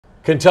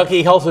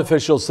Kentucky health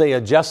officials say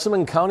a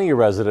Jessamine County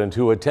resident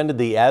who attended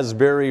the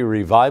Asbury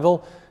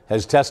revival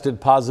has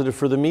tested positive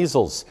for the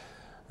measles.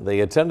 They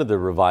attended the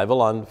revival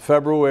on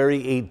February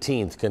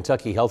 18th.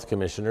 Kentucky Health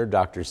Commissioner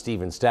Dr.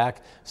 Stephen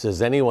Stack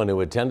says anyone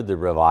who attended the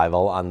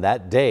revival on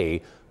that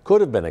day could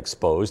have been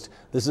exposed.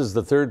 This is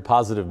the third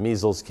positive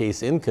measles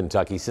case in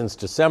Kentucky since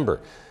December.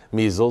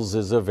 Measles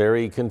is a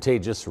very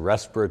contagious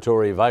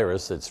respiratory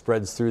virus that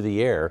spreads through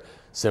the air.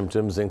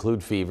 Symptoms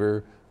include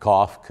fever,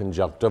 cough,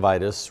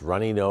 conjunctivitis,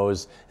 runny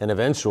nose, and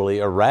eventually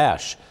a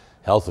rash.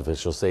 Health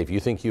officials say if you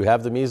think you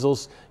have the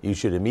measles, you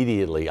should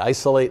immediately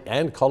isolate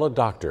and call a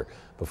doctor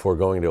before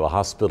going to a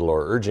hospital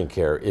or urgent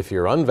care. If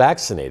you're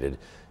unvaccinated,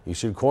 you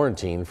should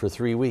quarantine for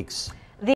 3 weeks.